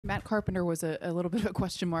Matt Carpenter was a little bit of a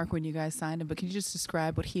question mark when you guys signed him, but can you just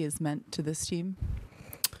describe what he has meant to this team?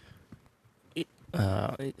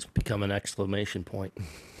 It's become an exclamation point.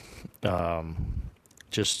 I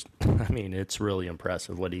mean, it's really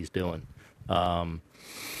impressive what he's doing. And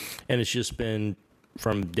it's just been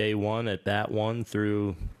from day one at bat one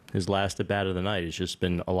through his last at bat of the night. It's just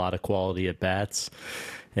been a lot of quality at bats,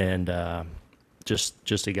 and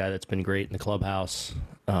just a guy that's been great in the clubhouse.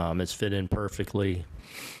 It's fit in perfectly,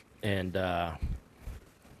 and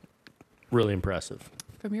really impressive.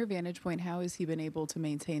 From your vantage point, how has he been able to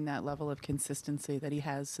maintain that level of consistency that he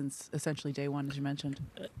has since essentially day one, as you mentioned?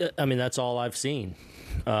 I mean, that's all I've seen.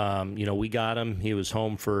 We got him. He was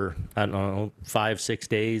home for, I don't know, 5-6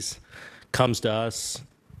 days. Comes to us.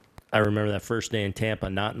 I remember that first day in Tampa,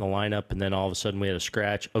 not in the lineup, and then all of a sudden we had a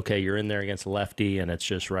scratch. Okay, you're in there against a lefty, and it's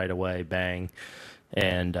just right away, bang.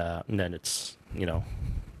 And then it's,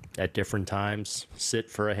 at different times,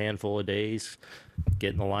 sit for a handful of days,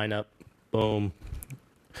 get in the lineup, boom.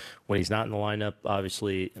 When he's not in the lineup,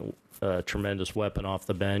 obviously a tremendous weapon off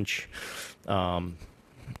the bench.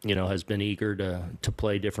 Has been eager to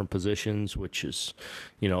play different positions, which has,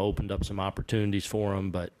 opened up some opportunities for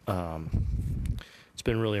him. But it's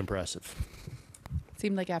been really impressive. It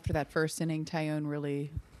seemed like after that first inning, Tyone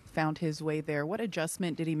really found his way there. What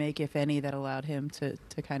adjustment did he make, if any, that allowed him to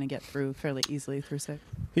kind of get through fairly easily through 6?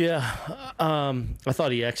 Yeah, I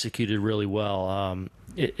thought he executed really well.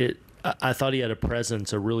 I thought he had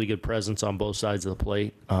a really good presence on both sides of the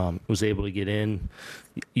plate. Was able to get in,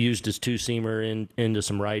 used his two-seamer into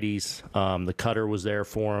some righties. The cutter was there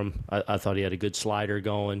for him. I thought he had a good slider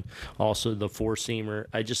going. Also, the four-seamer.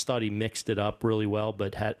 I just thought he mixed it up really well,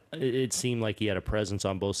 but it seemed like he had a presence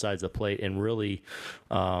on both sides of the plate and really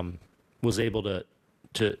was able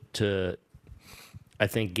to I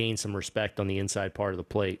think, gain some respect on the inside part of the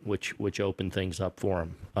plate, which opened things up for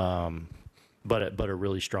him. But a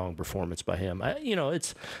really strong performance by him.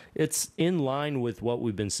 It's in line with what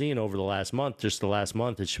we've been seeing over the last month. Just the last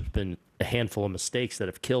month, it's just been a handful of mistakes that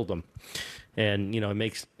have killed him. And it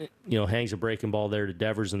makes hangs a breaking ball there to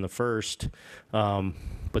Devers in the first,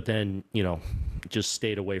 but then just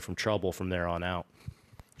stayed away from trouble from there on out.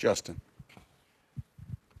 Justin.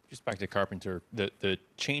 Just back to Carpenter, the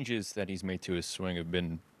changes that he's made to his swing have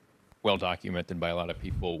been well documented by a lot of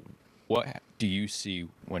people. What do you see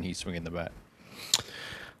when he's swinging the bat?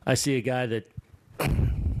 I see a guy that,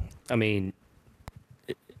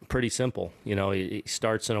 pretty simple. He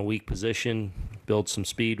starts in a weak position, builds some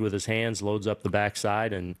speed with his hands, loads up the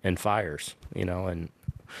backside, and fires. And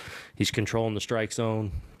he's controlling the strike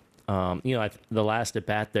zone. The last at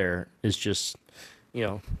bat there is just,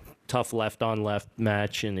 tough left on left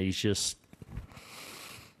match, and it's just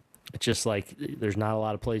like there's not a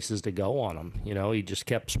lot of places to go on him. He just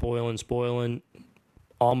kept spoiling.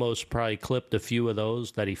 Almost probably clipped a few of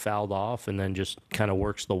those that he fouled off, and then just kind of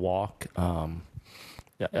works the walk.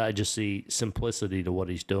 I just see simplicity to what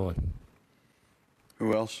he's doing.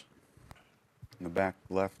 Who else? In the back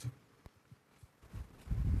left.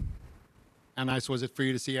 How nice was it for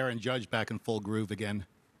you to see Aaron Judge back in full groove again?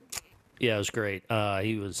 Yeah, it was great.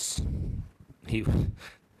 He was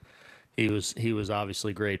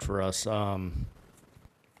obviously great for us.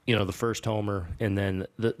 The first homer, and then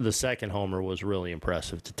the second homer was really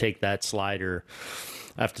impressive. To take that slider,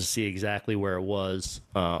 I have to see exactly where it was.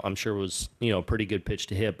 I'm sure it was, a pretty good pitch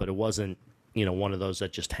to hit, but it wasn't, one of those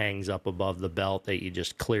that just hangs up above the belt that you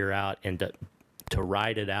just clear out, and to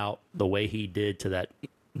ride it out the way he did to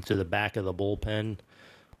the back of the bullpen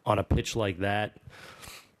on a pitch like that.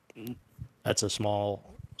 That's a small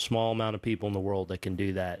amount of people in the world that can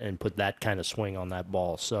do that and put that kind of swing on that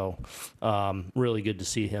ball. So really good to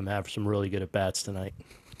see him have some really good at-bats tonight.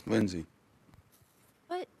 Lindsay.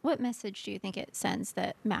 What message do you think it sends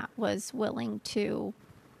that Matt was willing to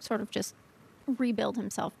sort of just rebuild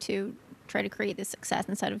himself to try to create this success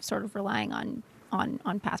instead of sort of relying on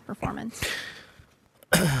past performance?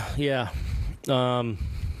 Yeah. I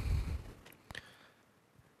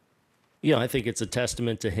think it's a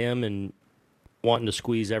testament to him and wanting to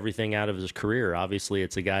squeeze everything out of his career. Obviously,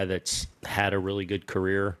 it's a guy that's had a really good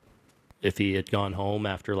career. If he had gone home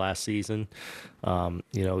after last season,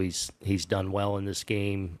 he's done well in this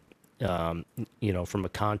game, from a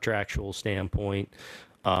contractual standpoint.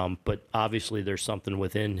 But obviously, there's something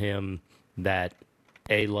within him that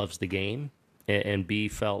A, loves the game, and B,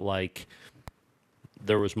 felt like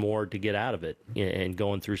there was more to get out of it. And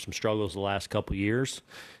going through some struggles the last couple of years,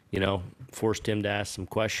 forced him to ask some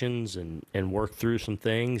questions and work through some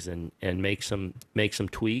things and make some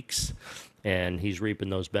tweaks, and he's reaping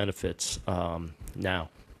those benefits now.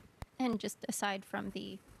 And just aside from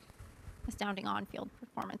the astounding on-field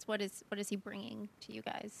performance. What is he bringing to you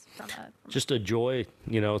guys from Just a joy,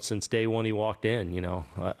 since day one he walked in.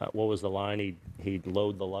 What was the line? He'd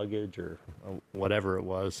load the luggage or whatever it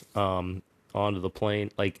was onto the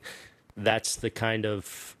plane. Like, that's the kind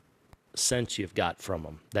of sense you've got from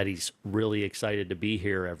him, that he's really excited to be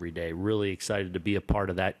here every day, really excited to be a part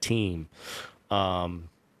of that team. And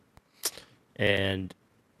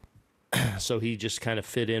so he just kind of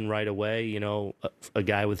fit in right away, a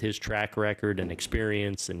guy with his track record and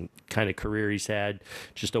experience and kind of career he's had,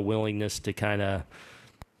 just a willingness to kind of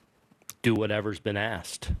do whatever's been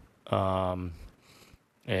asked. And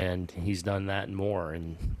he's done that and more,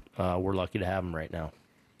 and we're lucky to have him right now.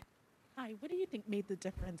 Hi, what do you think made the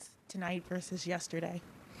difference tonight versus yesterday?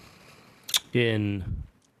 In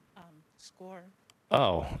Score.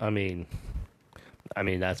 Oh, I mean,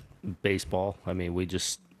 that's baseball. I mean, we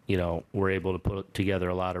just, were able to put together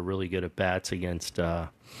a lot of really good at-bats against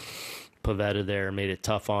Pavetta there, made it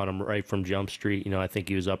tough on him right from Jump Street. I think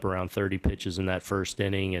he was up around 30 pitches in that first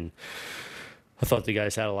inning, and I thought the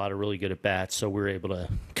guys had a lot of really good at-bats, so we were able to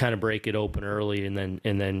kind of break it open early, and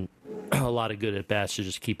then a lot of good at-bats to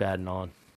just keep adding on.